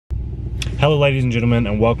Hello ladies and gentlemen,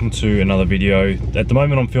 and welcome to another video. At the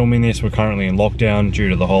moment I'm filming this, we're currently in lockdown due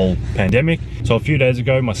to the whole pandemic. So a few days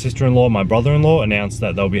ago, my sister-in-law and my brother-in-law announced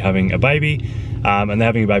that they'll be having a baby, and they're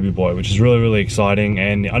having a baby boy, which is really exciting.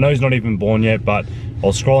 And I know he's not even born yet, but I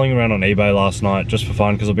was scrolling around on eBay last night just for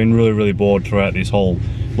fun because I've been really bored throughout this whole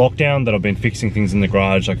lockdown, that I've been fixing things in the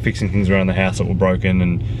garage, like fixing things around the house that were broken,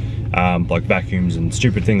 and like vacuums and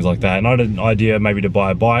stupid things like that. And I had an idea maybe to buy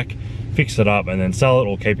a bike, fix it up and then sell it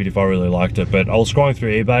or keep it if I really liked it. But I was scrolling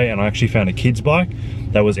through eBay and I actually found a kid's bike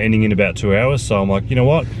that was ending in about 2 hours. So I'm like, you know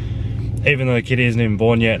what, even though the kid isn't even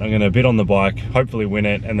born yet, I'm going to bid on the bike, hopefully win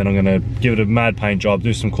it, and then I'm going to give it a mad paint job,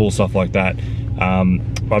 do some cool stuff like that.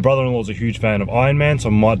 My brother-in-law is a huge fan of Iron Man, so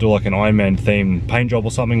I might do like an Iron Man themed paint job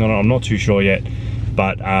or something on it. I'm not too sure yet.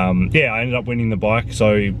 But yeah, I ended up winning the bike.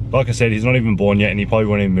 So like I said, he's not even born yet, and he probably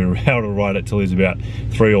won't even be able to ride it till he's about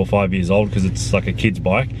 3 or 5 years old, because it's like a kid's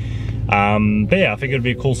bike. But yeah, I think it'd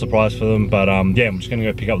be a cool surprise for them. But yeah, I'm just gonna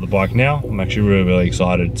go pick up the bike now. I'm actually really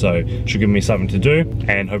excited, so it should give me something to do,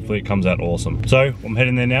 and hopefully it comes out awesome. So I'm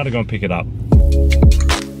heading there now to go and pick it up.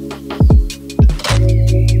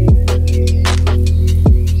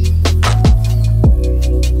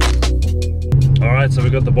 Alright, so we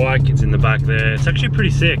got the bike, it's in the back there. It's actually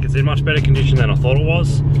pretty sick. It's in much better condition than I thought it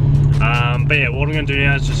was. But yeah, what I'm gonna do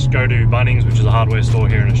now is just go to Bunnings, which is a hardware store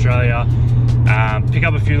here in Australia. Pick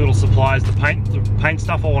up a few little supplies. The paint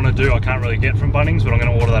stuff I want to do I can't really get from Bunnings, but I'm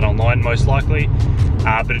going to order that online most likely.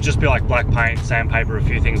 But it'd just be like black paint, sandpaper, a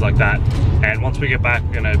few things like that. And once we get back,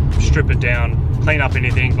 we're going to strip it down, clean up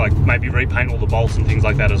anything, like maybe repaint all the bolts and things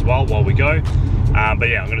like that as well while we go. But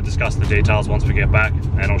yeah, I'm going to discuss the details once we get back,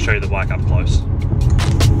 and I'll show you the bike up close.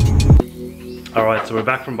 Alright, so we're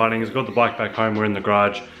back from Bunnings, got the bike back home, we're in the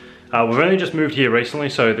garage. We've only just moved here recently,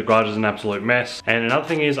 so the garage is an absolute mess. And another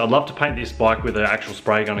thing is, I'd love to paint this bike with an actual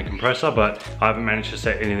spray gun and compressor, but I haven't managed to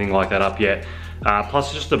set anything like that up yet. Plus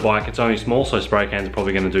it's just a bike, it's only small, so spray cans are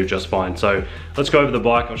probably going to do just fine. So let's go over the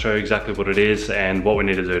bike, I'll show you exactly what it is and what we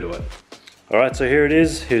need to do to it. Alright, so here it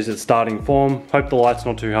is, here's its starting form. Hope the light's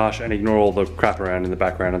not too harsh, and ignore all the crap around in the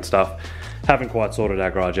background and stuff. Haven't quite sorted our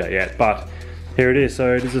garage out yet, but here it is.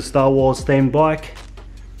 So it is a Star Wars themed bike.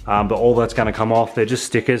 But all that's going to come off, they're just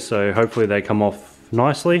stickers, so hopefully they come off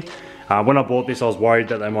nicely. When I bought this, I was worried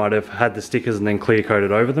that they might have had the stickers and then clear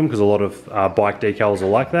coated over them, because a lot of bike decals are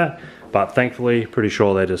like that. But thankfully, pretty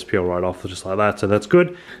sure they just peel right off just like that, so that's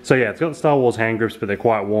good. So yeah, it's got the Star Wars hand grips, but they're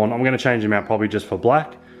quite worn. I'm going to change them out probably just for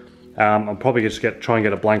black. I'll probably just try and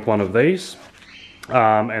get a blank one of these.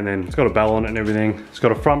 And then it's got a bell on it and everything. It's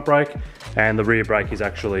got a front brake, and the rear brake is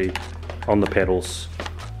actually on the pedals.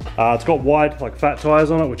 It's got wide, like fat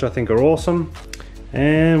tires on it, which I think are awesome.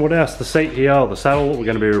 And what else? The seat here, or the saddle, we're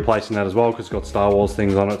going to be replacing that as well, because it's got Star Wars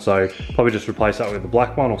things on it. So probably just replace that with a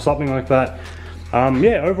black one or something like that.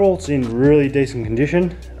 Yeah, overall it's in really decent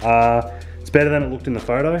condition. It's better than it looked in the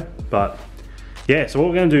photo, but yeah. So what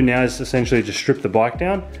we're going to do now is essentially just strip the bike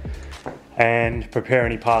down and prepare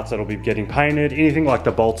any parts that'll be getting painted. Anything like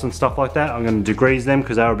the bolts and stuff like that, I'm going to degrease them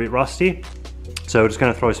because they're a bit rusty. So we're just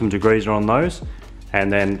going to throw some degreaser on those, and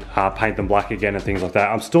then paint them black again and things like that.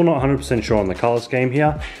 I'm still not 100% sure on the color scheme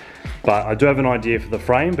here, but I do have an idea for the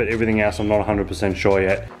frame, but everything else I'm not 100% sure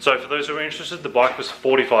yet. So for those who are interested, the bike was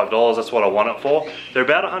 $45, that's what I want it for. They're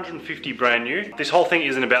about 150 brand new. This whole thing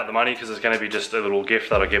isn't about the money, because it's going to be just a little gift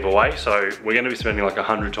that I give away. So we're going to be spending like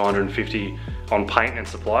 100 to 150 on paint and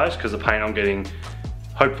supplies, because the paint I'm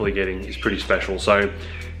hopefully getting is pretty special. So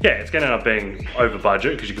yeah, it's going to end up being over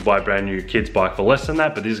budget, because you could buy a brand new kid's bike for less than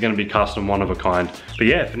that, but this is going to be custom, one of a kind. But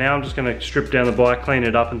yeah, for now I'm just going to strip down the bike, clean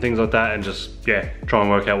it up and things like that, and just, yeah, try and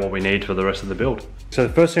work out what we need for the rest of the build. So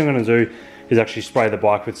the first thing I'm going to do is actually spray the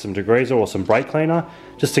bike with some degreaser or some brake cleaner,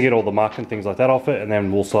 just to get all the muck and things like that off it, and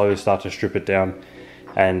then we'll slowly start to strip it down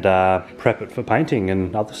and prep it for painting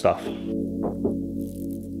and other stuff.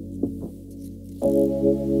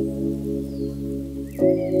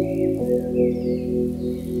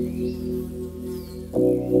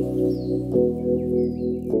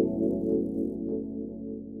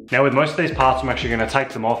 Now with most of these parts, I'm actually going to take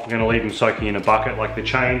them off. I'm going to leave them soaking in a bucket. Like the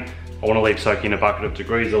chain, I want to leave soaking in a bucket of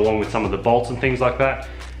degreaser, along with some of the bolts and things like that.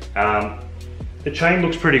 The chain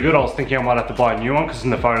looks pretty good. I was thinking I might have to buy a new one, because in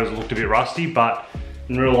the photos it looked a bit rusty, but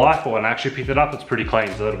in real life, when I actually picked it up, it's pretty clean,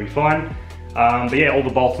 so that'll be fine. But yeah, all the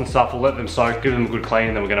bolts and stuff, we'll let them soak, give them a good clean,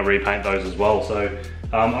 and then we're going to repaint those as well. So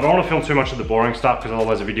I don't want to film too much of the boring stuff, because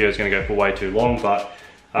otherwise the video is going to go for way too long, but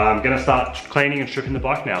I'm going to start cleaning and stripping the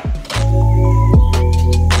bike now.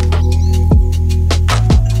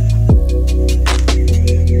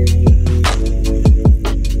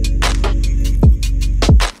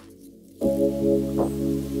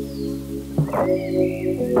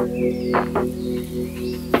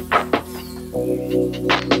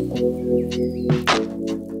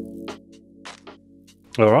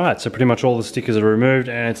 Alright, so pretty much all the stickers are removed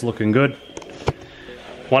and it's looking good.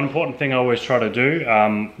 One important thing I always try to do,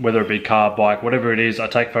 whether it be car, bike, whatever it is, I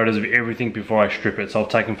take photos of everything before I strip it. So I've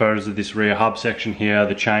taken photos of this rear hub section here,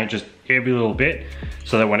 the chain, just every little bit,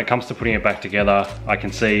 so that when it comes to putting it back together, I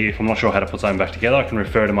can see, if I'm not sure how to put something back together, I can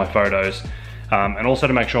refer to my photos. And also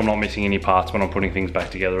to make sure I'm not missing any parts when I'm putting things back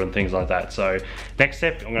together and things like that. So next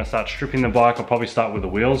step, I'm gonna start stripping the bike. I'll probably start with the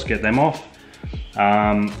wheels, get them off,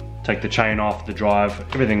 take the chain off, the drive,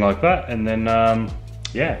 everything like that, and then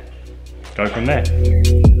yeah, go from there.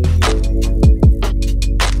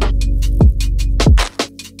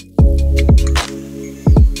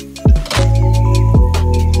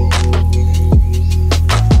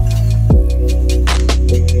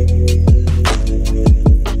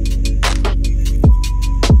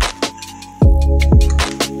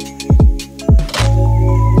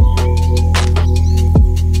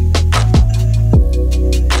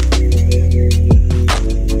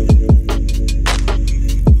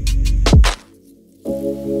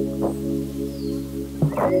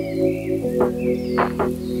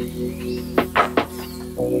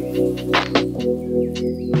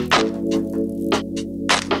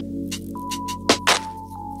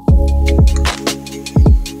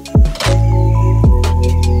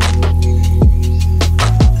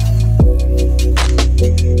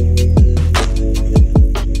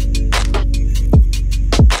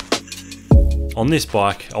 On this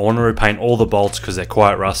bike, I want to repaint all the bolts because they're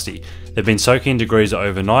quite rusty. They've been soaking in degreaser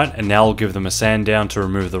overnight, and now I'll give them a sand down to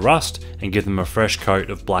remove the rust and give them a fresh coat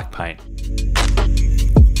of black paint.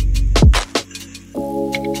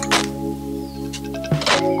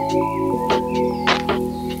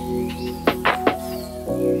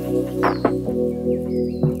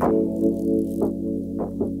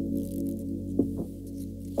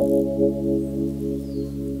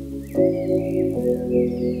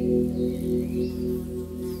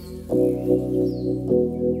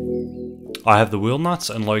 I have the wheel nuts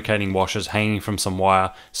and locating washers hanging from some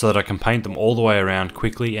wire so that I can paint them all the way around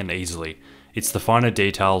quickly and easily. It's the finer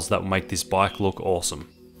details that will make this bike look awesome.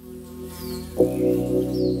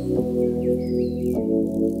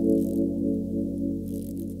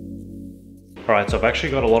 Alright, so I've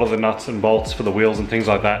actually got a lot of the nuts and bolts for the wheels and things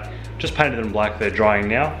like that. Just painted them black, they're drying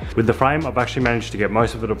now. With the frame, I've actually managed to get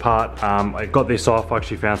most of it apart. I got this off, I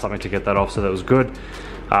actually found something to get that off, so that was good.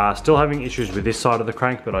 Still having issues with this side of the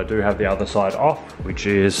crank, but I do have the other side off, which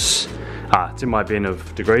is, it's in my bin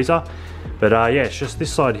of degreaser. But yeah, it's just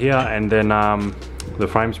this side here, and then the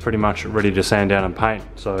frame's pretty much ready to sand down and paint.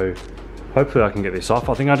 So hopefully I can get this off.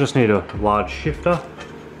 I think I just need a large shifter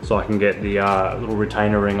so I can get the little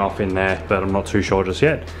retainer ring off in there, but I'm not too sure just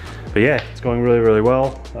yet. But yeah, it's going really, really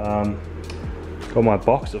well. Got my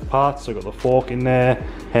box of parts, so I've got the fork in there,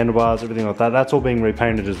 handlebars, everything like that. That's all being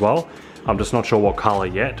repainted as well. I'm just not sure what color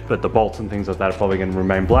yet, but the bolts and things like that are probably going to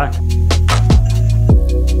remain black.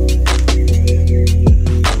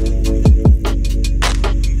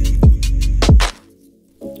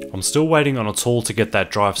 I'm still waiting on a tool to get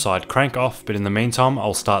that drive side crank off, but in the meantime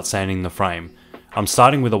I'll start sanding the frame. I'm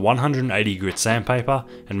starting with a 180 grit sandpaper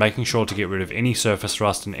and making sure to get rid of any surface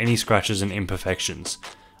rust and any scratches and imperfections.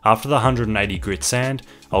 After the 180 grit sand,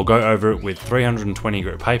 I'll go over it with 320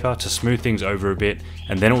 grit paper to smooth things over a bit,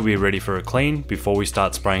 and then it will be ready for a clean before we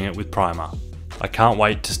start spraying it with primer. I can't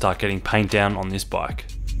wait to start getting paint down on this bike.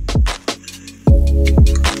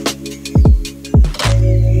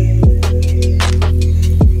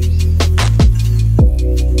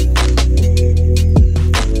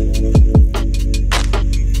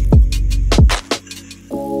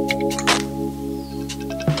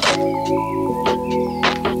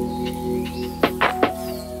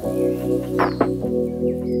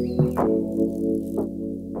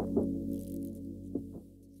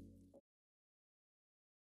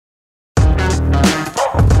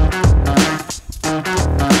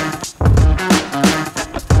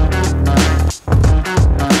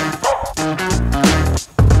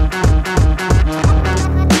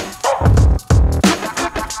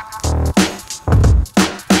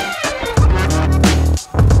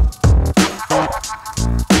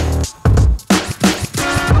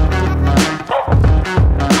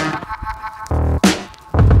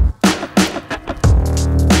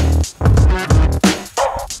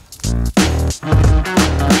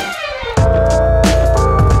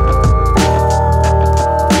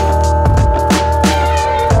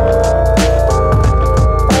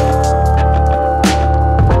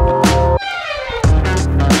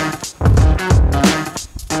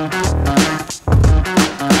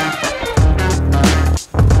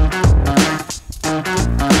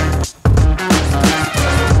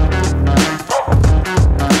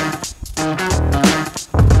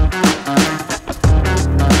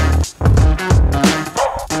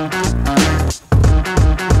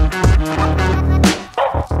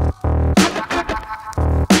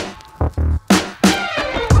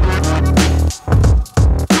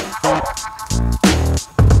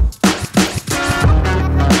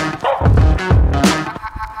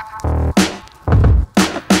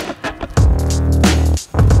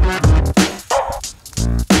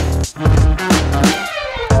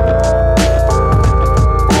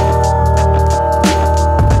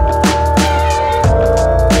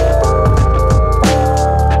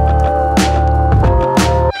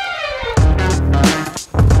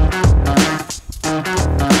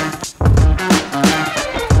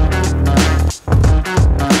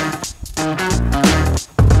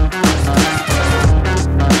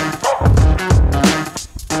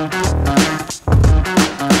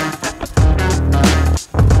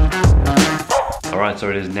 so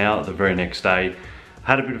it is now the very next day.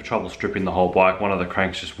 Had a bit of trouble stripping the whole bike. One of the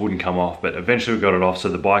cranks just wouldn't come off, but eventually we got it off. So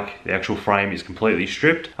the bike, the actual frame is completely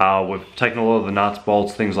stripped. We've taken a lot of the nuts,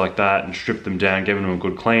 bolts, things like that, and stripped them down, given them a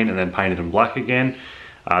good clean, and then painted them black again.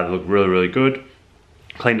 They look really, really good.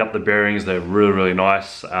 Cleaned up the bearings, they're really, really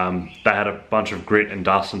nice. They had a bunch of grit and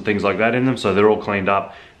dust and things like that in them, so they're all cleaned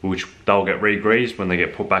up, which they'll get re-greased when they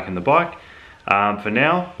get put back in the bike. For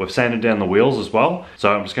now, we've sanded down the wheels as well,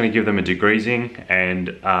 so I'm just going to give them a degreasing, and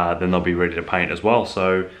then they'll be ready to paint as well.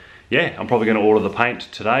 So yeah, I'm probably going to order the paint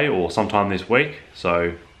today or sometime this week,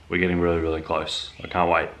 so we're getting really, really close. I can't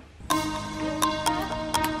wait.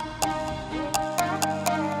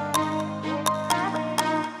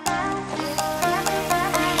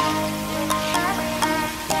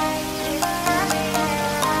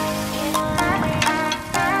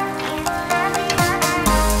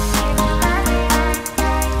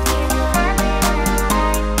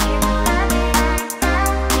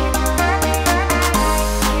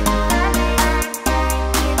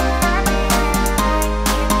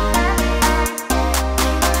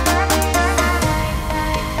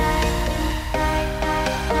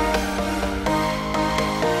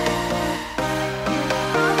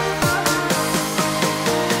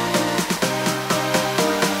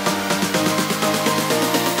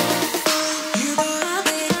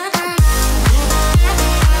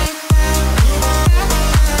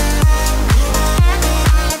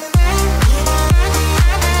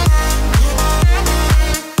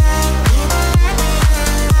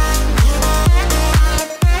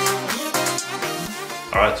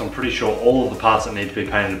 Alright, so I'm pretty sure all of the parts that need to be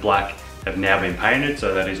painted black have now been painted,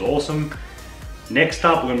 so that is awesome. Next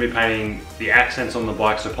up, we're going to be painting the accents on the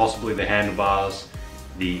bike, so possibly the handlebars,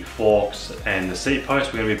 the forks, and the seat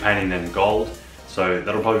posts. We're going to be painting them gold, so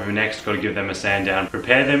that'll probably be next. Got to give them a sand down,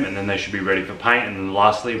 prepare them, and then they should be ready for paint. And then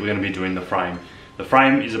lastly, we're going to be doing the frame. The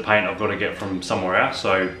frame is a paint I've got to get from somewhere else,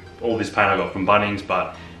 so all this paint I got from Bunnings,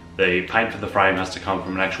 but the paint for the frame has to come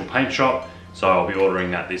from an actual paint shop. So I'll be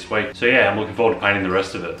ordering that this week. So yeah, I'm looking forward to painting the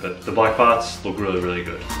rest of it, but the black parts look really, really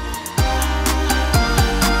good.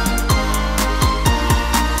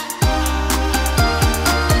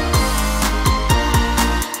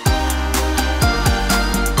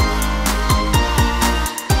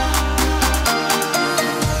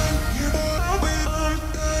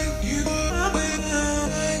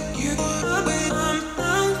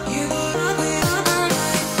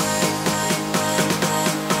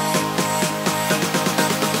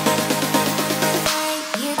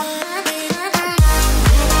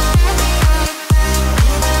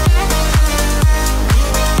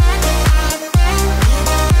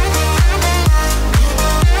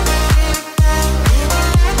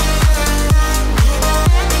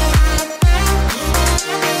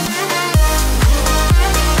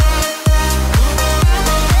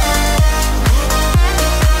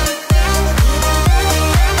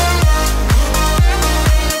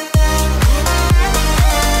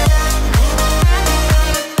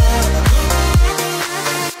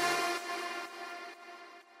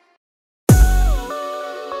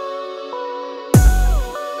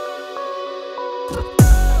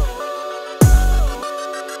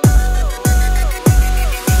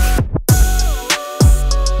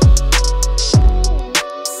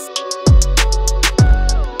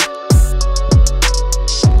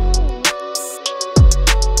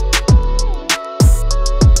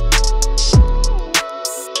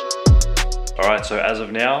 Alright, so as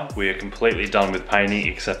of now, we are completely done with painting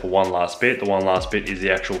except for one last bit. The one last bit is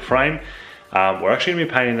the actual frame. We're actually going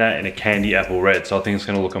to be painting that in a candy apple red, so I think it's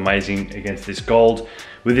going to look amazing against this gold.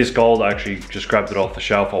 With this gold, I actually just grabbed it off the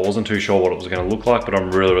shelf. I wasn't too sure what it was going to look like, but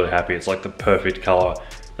I'm really, really happy. It's like the perfect color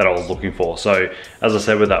that I was looking for. So as I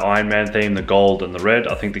said, with that Iron Man theme, the gold and the red,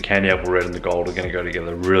 I think the candy apple red and the gold are going to go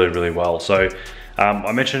together really, really well. So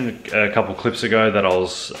I mentioned a couple clips ago that I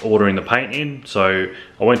was ordering the paint in, so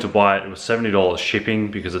I went to buy it. It was $70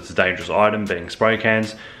 shipping because it's a dangerous item, being spray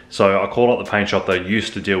cans. So I called up the paint shop that I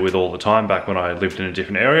used to deal with all the time back when I lived in a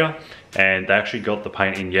different area, and they actually got the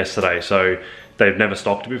paint in yesterday. So they've never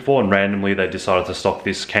stocked it before, and randomly they decided to stock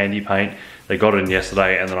this candy paint. They got it in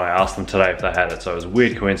yesterday, and then I asked them today if they had it. So it was a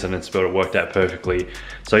weird coincidence, but it worked out perfectly.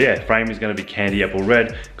 So yeah, frame is going to be candy apple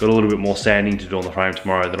red. Got a little bit more sanding to do on the frame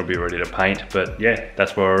tomorrow, then I'll be ready to paint. But yeah,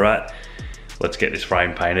 that's where we're at. Let's get this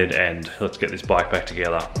frame painted and let's get this bike back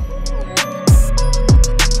together.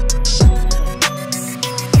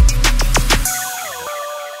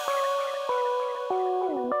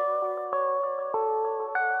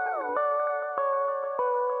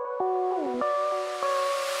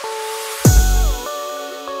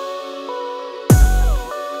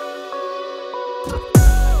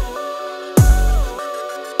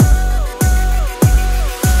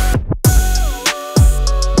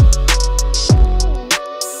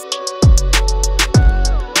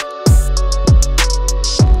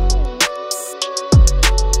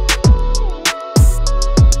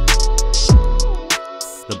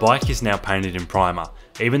 bike is now painted in primer.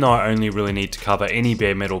 Even though I only really need to cover any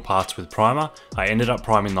bare metal parts with primer, I ended up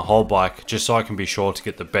priming the whole bike just so I can be sure to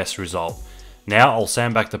get the best result. Now I'll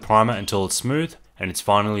sand back the primer until it's smooth and it's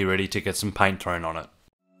finally ready to get some paint thrown on it.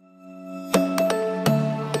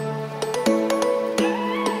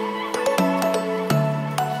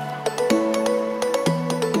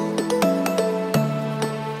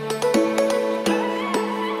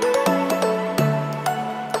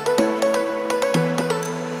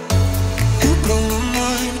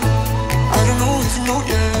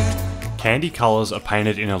 Candy colours are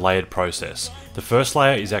painted in a layered process. The first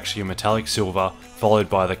layer is actually a metallic silver, followed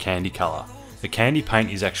by the candy colour. The candy paint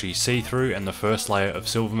is actually see-through and the first layer of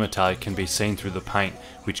silver metallic can be seen through the paint,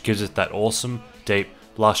 which gives it that awesome, deep,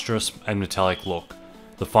 lustrous and metallic look.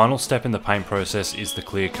 The final step in the paint process is the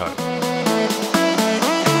clear coat.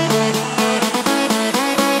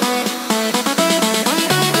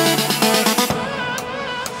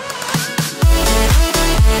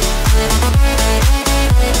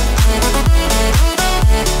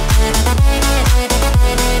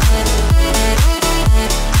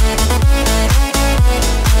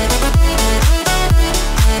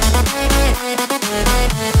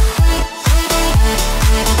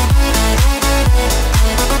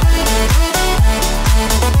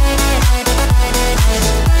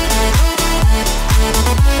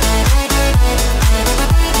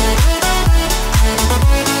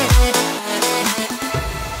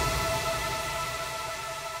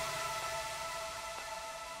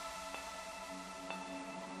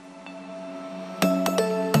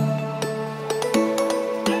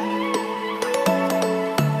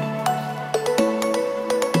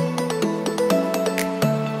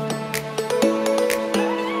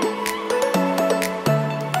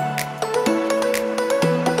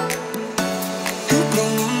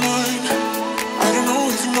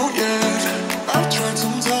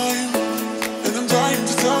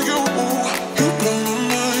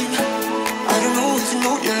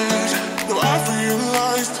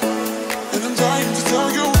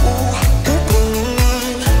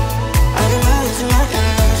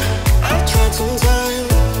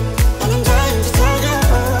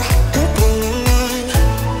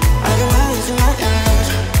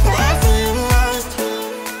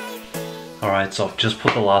 So I've just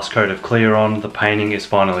put the last coat of clear on. The painting is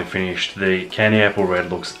finally finished. The candy apple red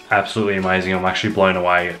looks absolutely amazing. I'm actually blown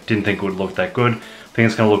away. Didn't think it would look that good. I think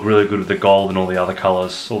it's going to look really good with the gold and all the other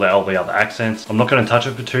colours, all the other accents. I'm not going to touch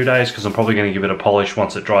it for 2 days because I'm probably going to give it a polish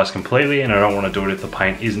once it dries completely, and I don't want to do it if the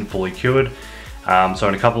paint isn't fully cured. So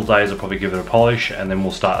in a couple of days I'll probably give it a polish and then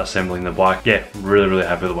we'll start assembling the bike. Yeah, really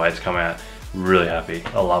happy with the way it's come out. Really happy.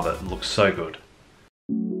 I love it. It looks so good.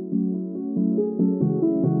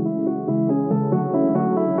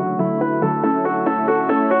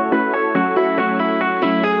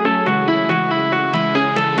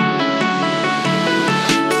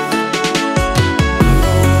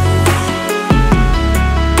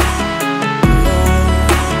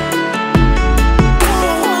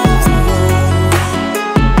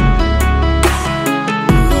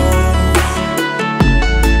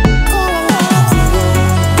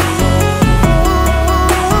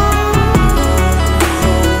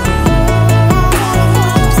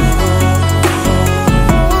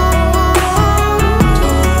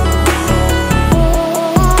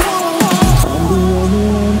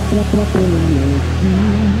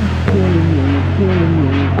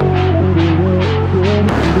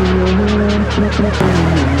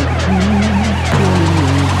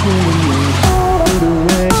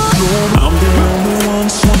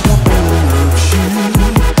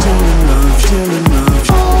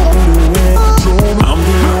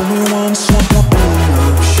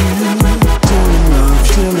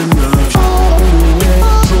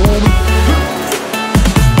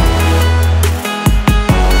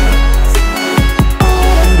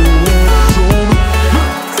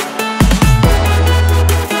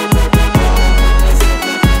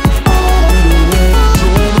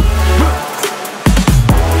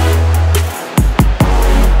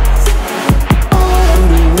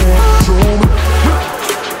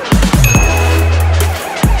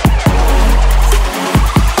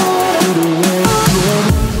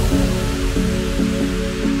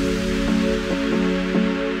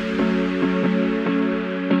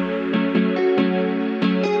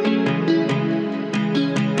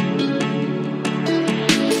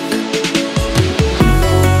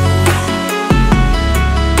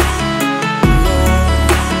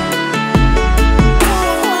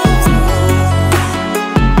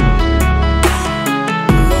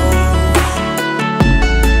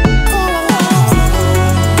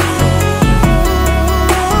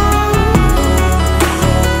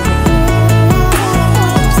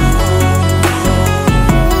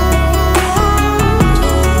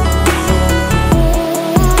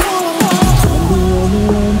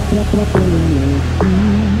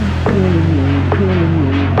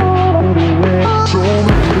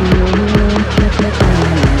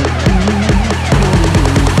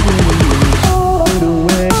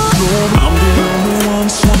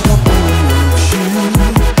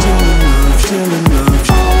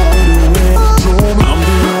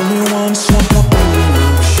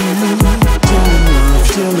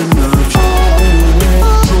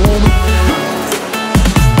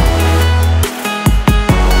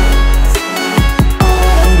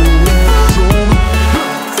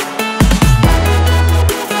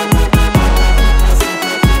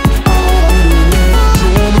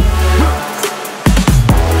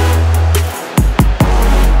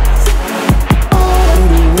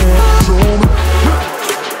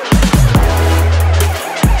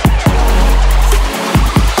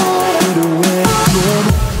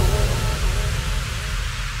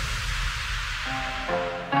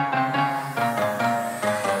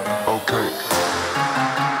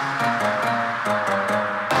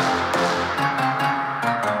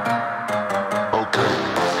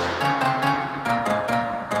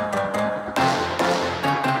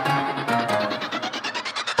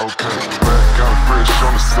 fresh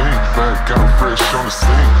on the scene. Back out fresh on the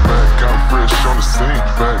scene. Back out fresh on the scene.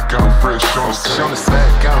 Back out fresh on the scene.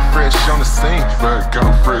 Back out fresh on the scene. Back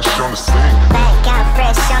out fresh on the scene. Back out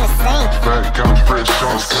fresh on the scene. Back out fresh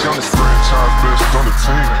on the scene. Franchise best on the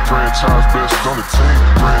team. Franchise best on the team.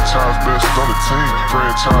 Franchise best on the team.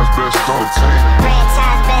 Franchise best on the team.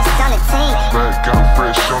 Franchise best on the team. Back out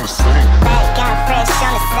fresh on the scene. Back out fresh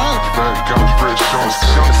on the scene. Back out fresh on the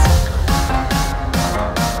scene.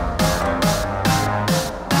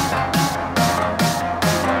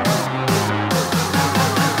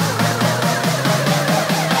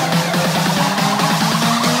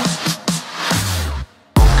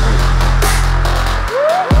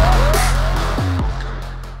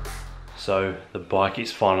 So the bike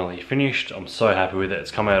is finally finished. I'm so happy with it.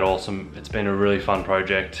 It's come out awesome. It's been a really fun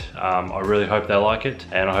project. I really hope they like it,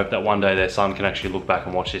 and I hope that one day their son can actually look back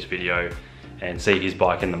and watch this video and see his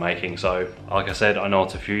bike in the making. So like I said, I know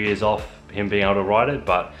it's a few years off him being able to ride it,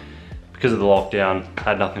 but because of the lockdown,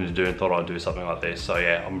 had nothing to do and thought I'd do something like this. So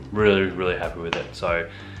yeah, I'm really happy with it. So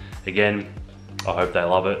again, I hope they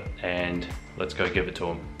love it, and let's go give it to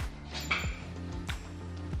them.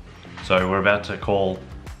 So we're about to call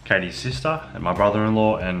Katie's sister and my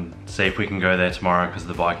brother-in-law and see if we can go there tomorrow because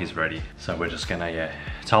the bike is ready. So we're just gonna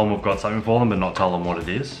tell them we've got something for them, but not tell them what it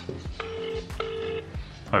is.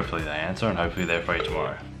 Hopefully they answer, and hopefully they're free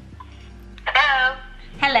tomorrow. Hello.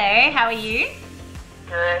 Hello, how are you?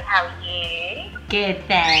 Good, how are you? Good,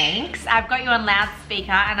 thanks. I've got you on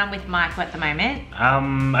loudspeaker and I'm with Michael at the moment.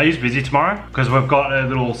 Are you busy tomorrow? Because we've got a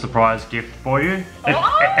little surprise gift for you.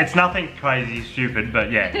 It's nothing crazy stupid,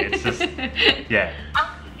 but yeah, it's just, yeah.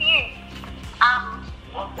 I'm confused.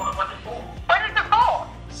 What is it for?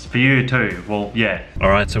 It's for you too, well, yeah. All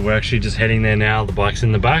right, so we're actually just heading there now. The bike's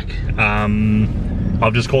in the back.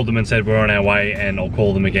 I've just called them and said we're on our way, and I'll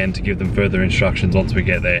call them again to give them further instructions once we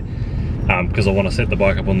get there. Because I want to set the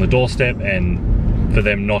bike up on the doorstep and for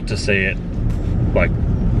them not to see it, like,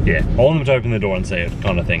 yeah, I want them to open the door and see it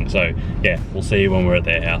kind of thing. So yeah, we'll see you when we're at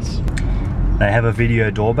their house. They have a video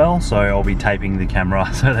doorbell, so I'll be taping the camera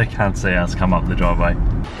so they can't see us come up the driveway.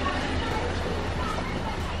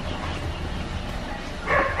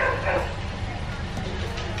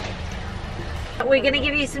 We're gonna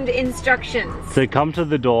give you some instructions. So come to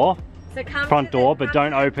the door, So come front door, but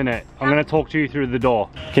don't open it. I'm going to talk to you through the door.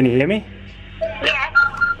 Can you hear me? Yeah.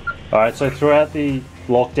 Alright, so throughout the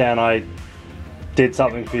lockdown I did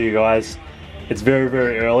something for you guys. It's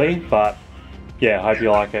very early, but yeah, I hope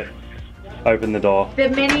you like it. Open the door. The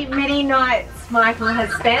many nights Michael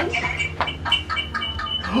has spent.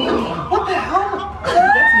 What the hell? Dude,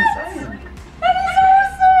 that's insane. That is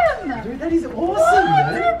awesome! Dude, that is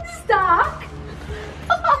awesome, dude. Stark!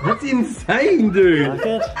 That's insane, dude. Like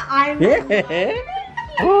it? I'm Yeah.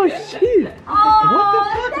 Oh shit. Oh,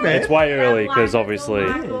 What the fuck, man? It's way early because obviously.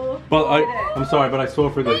 But I'm sorry, but I saw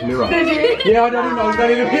through the mirror. Yeah, I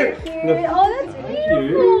don't even hear it. Oh, that's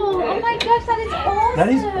beautiful! Oh my gosh, that is awesome! That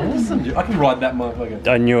is awesome, dude. I can ride that motherfucker.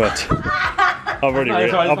 I knew it. I've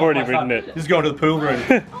already ridden it. Just going to the pool room.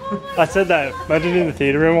 I said that. Imagine in the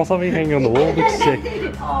theatre room or something, hanging on the wall. Looks sick.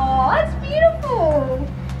 Oh, that's beautiful!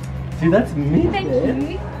 Dude, that's mint. Thank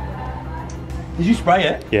man. you. Did you spray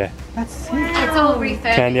it? Yeah. That's sick. It's all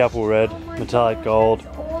refurbished. Candy apple red, metallic gold.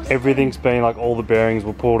 Everything's been like, all the bearings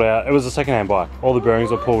were pulled out. It was a second-hand bike. All the bearings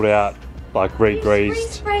were pulled out, like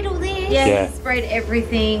re-greased. Sprayed all this. Yeah. He sprayed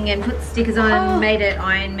everything and put stickers on and made it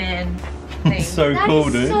Iron Man thing. So cool,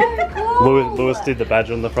 dude. So cool. Lewis did the badge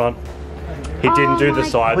on the front. He didn't do the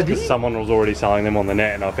sides because someone was already selling them on the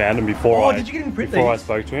net, and I found them before did you get him print I these?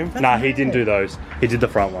 spoke to him. Nah, he didn't do those. He did the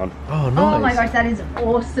front one. Oh, nice. Oh my gosh, that is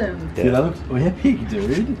awesome. Yeah. Dude, that looks epic,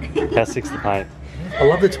 dude. How sick's the paint? I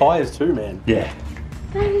love the tyres too, man. Yeah.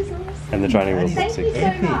 That is awesome. And the training wheels look Thank you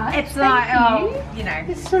sick. so much. It's like, oh, you know,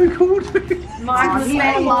 It's so cool, dude. Michael he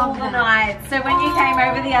spent will all love the that. night. So when you came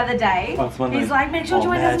over the other day, That's when he's they- like, make sure Oh,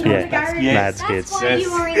 join Mad us, we want to Kids. go. Yes. Mad kids. That's why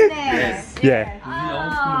you were in there. Yeah.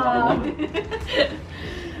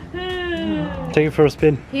 Take it for a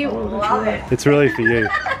spin. He will love it. It's really for you.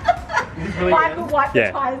 Michael wiped Yeah.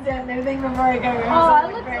 the tires down and everything before he goes. Oh,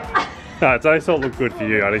 it looks No, it's only thought it looked good for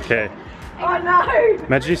you. I don't care. Oh no!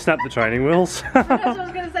 Imagine you snap the training wheels. That's what I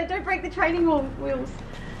was going to say, don't break the training wheels.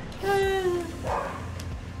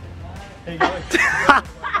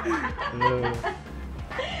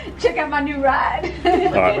 Check out my new ride.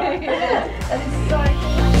 Alright. That is so